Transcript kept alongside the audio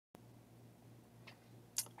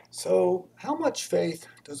So, how much faith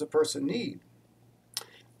does a person need?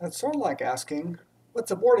 That's sort of like asking,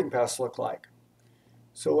 what's a boarding pass look like?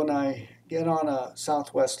 So, when I get on a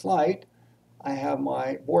Southwest flight, I have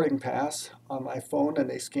my boarding pass on my phone and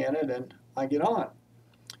they scan it and I get on.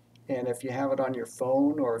 And if you have it on your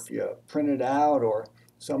phone or if you print it out or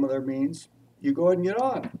some other means, you go ahead and get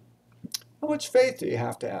on. How much faith do you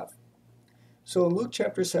have to have? So, in Luke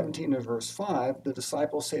chapter 17 and verse 5, the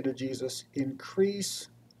disciples say to Jesus, increase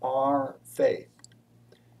our faith.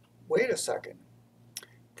 Wait a second.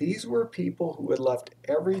 These were people who had left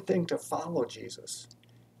everything to follow Jesus.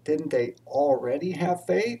 Didn't they already have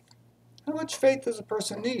faith? How much faith does a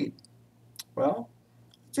person need? Well,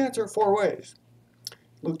 let's answer it four ways.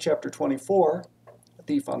 Luke chapter 24, the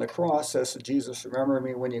thief on the cross says to Jesus, remember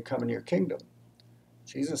me when you come in your kingdom.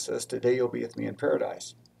 Jesus says, today you'll be with me in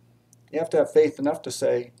paradise. You have to have faith enough to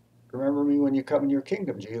say, remember me when you come in your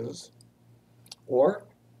kingdom, Jesus. Or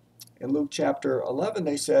in Luke chapter 11,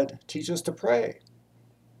 they said, teach us to pray.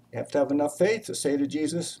 You have to have enough faith to say to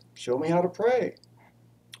Jesus, show me how to pray.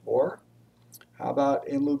 Or how about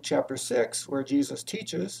in Luke chapter 6, where Jesus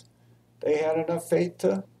teaches, they had enough faith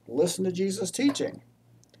to listen to Jesus' teaching.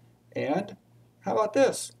 And how about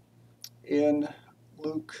this? In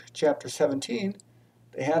Luke chapter 17,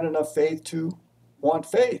 they had enough faith to want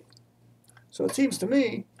faith. So it seems to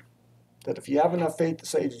me that if you have enough faith to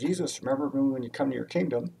say to Jesus, remember me when you come to your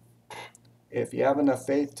kingdom, if you have enough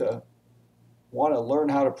faith to want to learn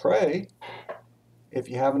how to pray, if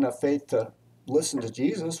you have enough faith to listen to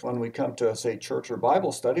Jesus when we come to, say, church or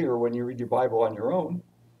Bible study, or when you read your Bible on your own,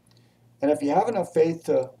 and if you have enough faith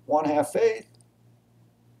to want to have faith,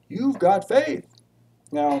 you've got faith.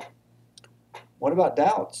 Now, what about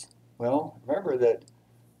doubts? Well, remember that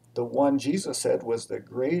the one Jesus said was the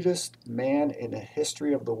greatest man in the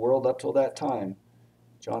history of the world up till that time,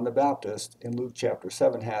 John the Baptist, in Luke chapter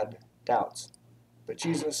 7, had doubts. But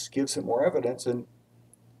Jesus gives him more evidence and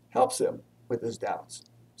helps him with his doubts.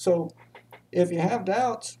 So if you have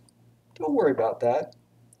doubts, don't worry about that.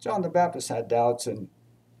 John the Baptist had doubts and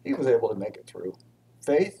he was able to make it through.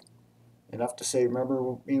 Faith, enough to say,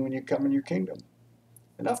 remember me when you come in your kingdom.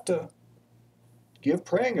 Enough to give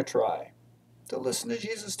praying a try, to listen to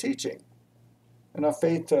Jesus' teaching. Enough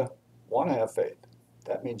faith to want to have faith.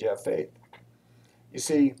 That means you have faith. You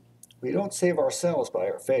see, we don't save ourselves by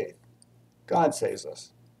our faith. God saves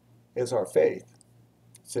us. It's our faith.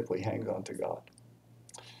 It simply hangs on to God.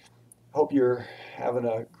 Hope you're having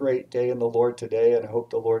a great day in the Lord today, and I hope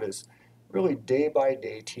the Lord is really day by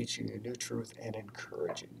day teaching you new truth and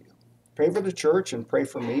encouraging you. Pray for the church and pray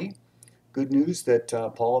for me. Good news that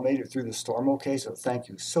Paula made it through the storm okay, so thank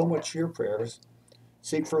you so much for your prayers.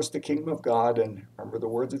 Seek first the kingdom of God and remember the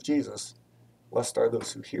words of Jesus. Blessed are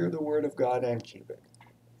those who hear the word of God and keep it.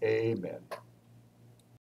 Amen.